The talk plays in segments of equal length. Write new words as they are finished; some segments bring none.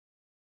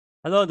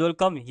Hello and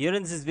welcome. Here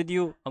in this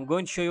video, I'm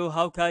going to show you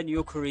how can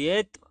you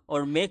create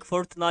or make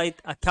Fortnite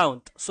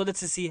account. So let's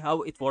see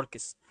how it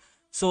works.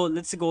 So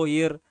let's go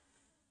here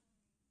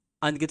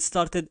and get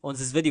started on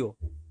this video.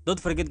 Don't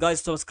forget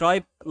guys to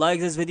subscribe,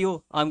 like this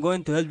video. I'm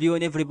going to help you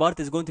in every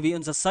part. It's going to be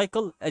in the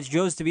cycle. It's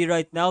just to be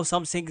right now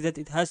something that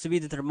it has to be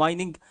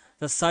determining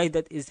the side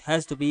that is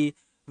has to be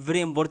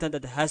very important,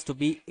 that it has to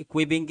be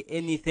equipping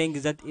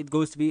anything that it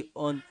goes to be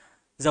on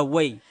the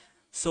way.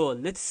 So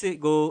let's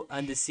go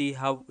and see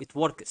how it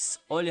works.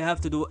 All you have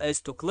to do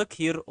is to click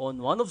here on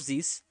one of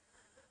these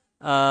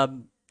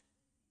um,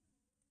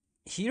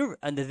 here,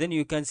 and then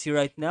you can see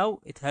right now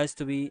it has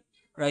to be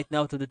right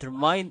now to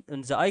determine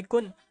on the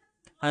icon,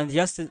 and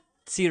just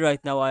see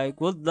right now I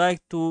would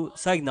like to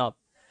sign up.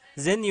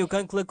 Then you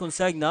can click on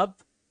sign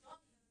up,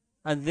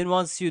 and then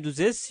once you do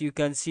this you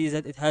can see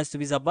that it has to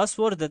be the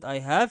password that I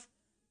have.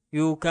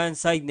 You can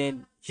sign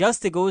in.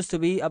 Just goes to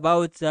be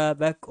about the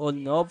back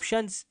on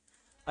options.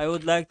 I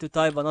would like to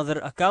type another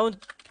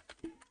account.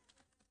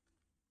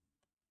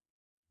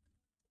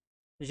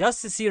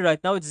 Just see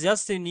right now it's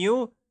just a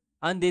new,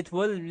 and it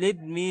will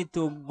lead me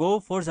to go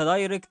for the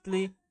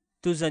directly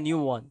to the new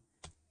one.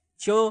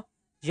 So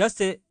just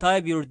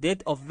type your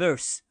date of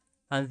birth,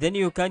 and then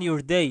you can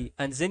your day,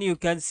 and then you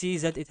can see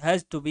that it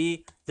has to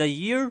be the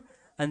year,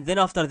 and then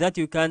after that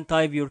you can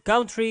type your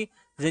country,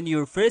 then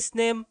your first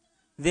name,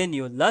 then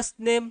your last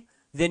name,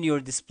 then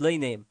your display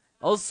name,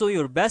 also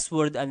your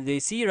password, and they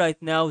see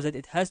right now that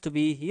it has to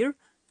be here.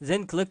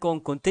 Then click on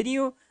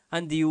continue,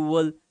 and you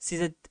will see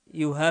that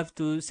you have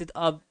to set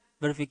up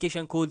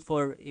verification code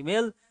for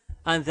email,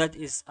 and that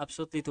is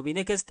absolutely to be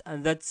next,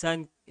 and that's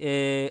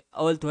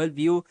all to help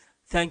you.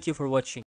 Thank you for watching.